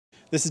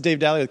This is Dave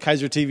Daly with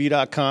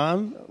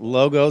KeizerTV.com.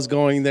 Logo's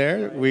going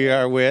there. We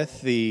are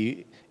with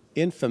the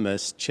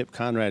infamous Chip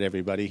Conrad,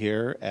 everybody,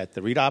 here at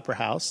the Reed Opera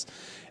House.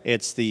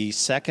 It's the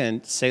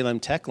second Salem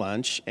Tech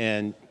Lunch,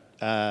 and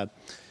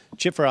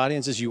Chip, for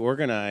audiences, you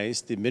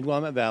organized the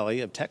Mid-Willamette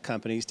Valley of tech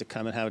companies to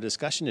come and have a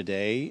discussion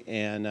today,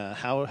 and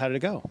how did it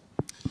go?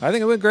 I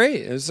think it went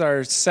great. It was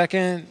our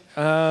second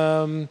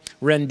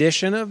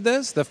rendition of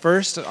this. The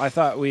first, I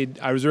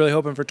was really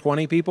hoping for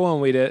 20 people, and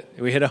we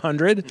hit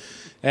 100.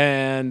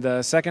 And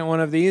the second one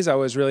of these, I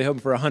was really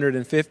hoping for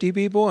 150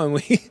 people,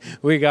 and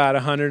we got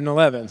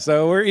 111.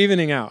 So we're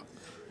evening out.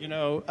 You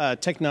know,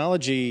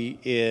 technology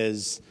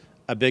is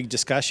a big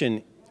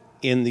discussion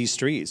in these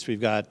streets.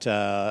 We've got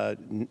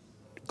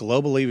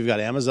globally, we've got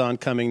Amazon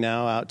coming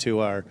now out to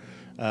our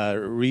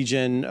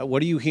region.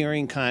 What are you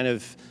hearing kind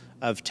of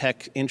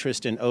tech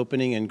interest in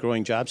opening and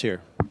growing jobs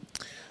here?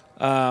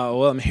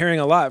 Well, I'm hearing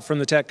a lot from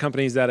the tech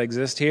companies that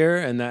exist here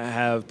and that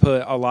have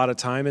put a lot of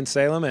time in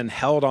Salem and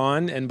held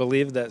on and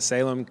believe that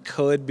Salem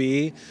could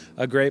be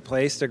a great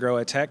place to grow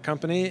a tech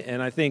company.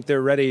 And I think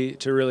they're ready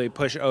to really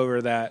push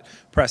over that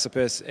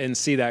precipice and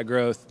see that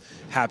growth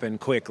happen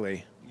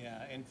quickly.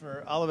 Yeah, and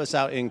for all of us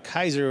out in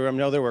Keizer, I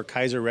know there were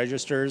Keizer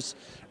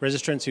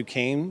registrants who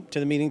came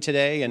to the meeting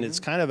today, and it's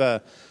kind of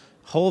a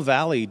whole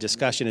valley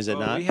discussion, is it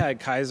not? We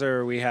had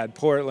Keizer, we had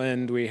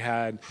Portland, we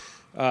had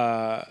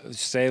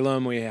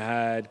Salem, we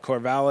had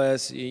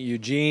Corvallis,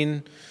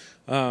 Eugene.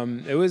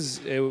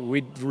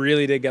 We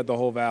really did get the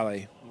whole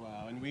valley.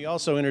 Wow, and we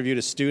also interviewed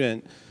a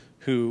student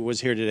who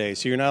was here today.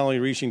 So you're not only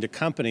reaching to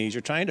companies,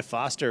 you're trying to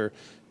foster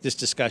these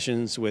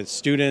discussions with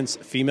students.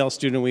 A female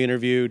student we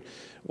interviewed.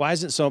 Why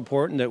is it so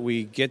important that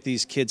we get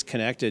these kids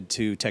connected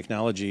to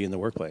technology in the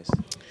workplace?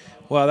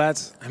 Well,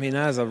 that's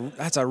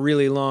a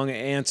really long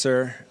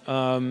answer.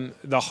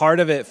 The heart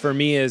of it for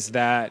me is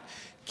that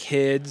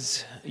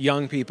kids,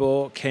 young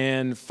people,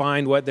 can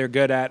find what they're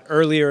good at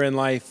earlier in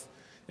life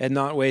and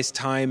not waste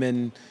time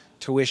in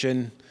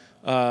tuition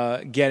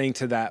getting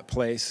to that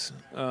place.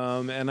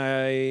 And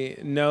I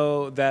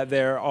know that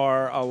there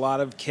are a lot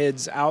of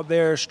kids out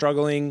there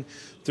struggling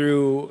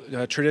through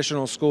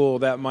traditional school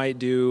that might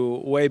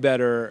do way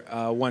better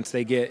once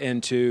they get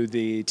into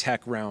the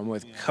tech realm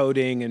with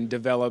coding and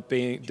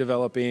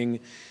developing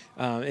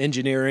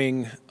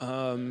engineering.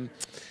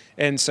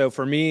 And so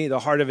for me, the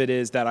heart of it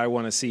is that I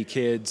want to see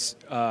kids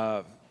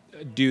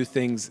do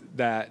things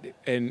that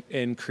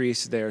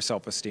increase their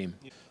self-esteem.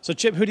 So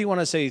Chip, who do you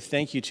want to say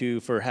thank you to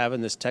for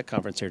having this tech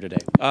conference here today?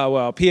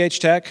 Well, PH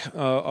Tech,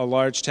 a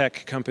large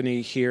tech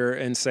company here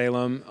in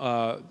Salem,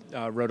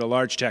 wrote a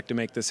large check to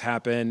make this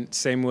happen.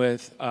 Same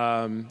with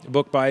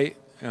BookBite.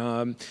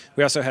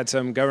 We also had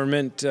some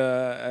government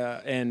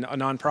and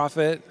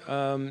nonprofit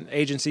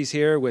agencies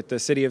here. With the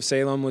City of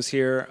Salem was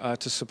here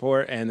to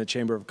support, and the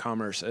Chamber of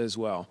Commerce as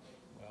well.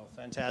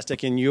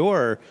 Fantastic. And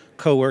your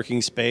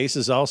co-working space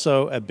is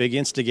also a big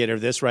instigator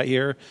of this right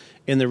here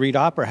in the Reed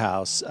Opera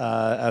House,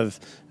 of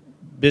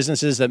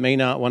businesses that may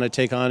not want to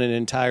take on an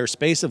entire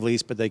space of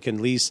lease, but they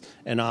can lease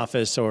an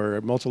office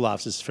or multiple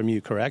offices from you,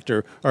 correct?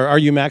 Or are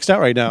you maxed out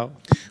right now?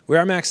 We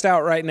are maxed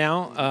out right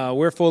now.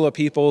 We're full of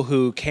people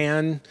who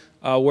can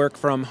work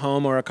from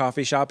home or a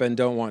coffee shop and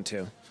don't want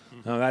to.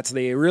 That's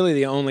really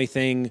the only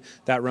thing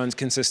that runs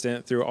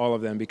consistent through all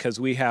of them, because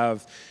we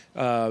have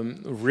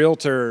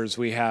realtors,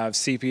 we have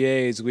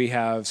CPAs, we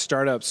have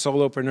startup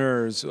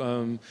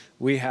solopreneurs,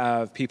 we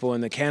have people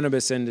in the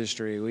cannabis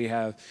industry, we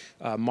have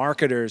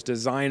marketers,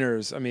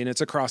 designers. I mean,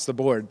 it's across the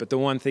board, but the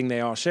one thing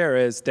they all share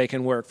is they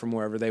can work from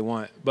wherever they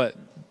want, but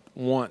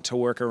want to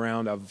work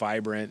around a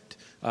vibrant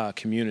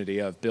community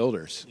of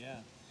builders. Yeah.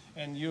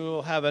 And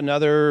you'll have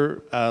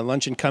another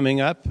luncheon coming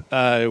up.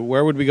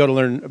 Where would we go to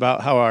learn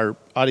about how our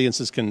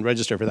audiences can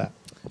register for that?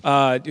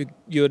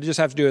 You'll just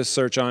have to do a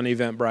search on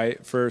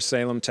Eventbrite for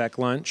Salem Tech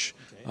Lunch.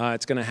 Okay.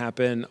 It's going to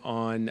happen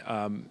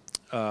on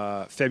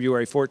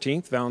February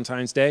 14th,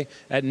 Valentine's Day,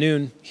 at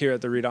noon here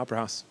at the Reed Opera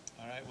House.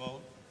 All right. Well,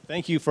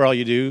 thank you for all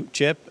you do,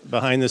 Chip,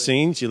 behind the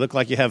scenes. You look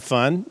like you have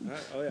fun.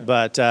 Oh, yeah.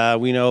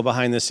 But we know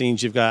behind the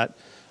scenes you've got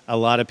a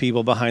lot of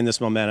people behind this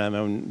momentum.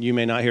 And you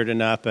may not hear it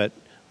enough, but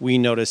we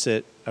notice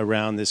it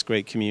around this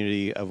great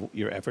community of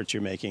your efforts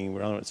you're making.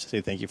 We want to say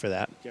thank you for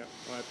that. Yeah,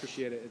 well, I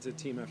appreciate it. It's a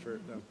team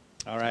effort, though.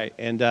 All right.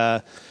 And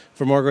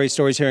for more great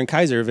stories here in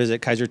Keizer,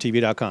 visit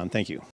KeizerTV.com. Thank you.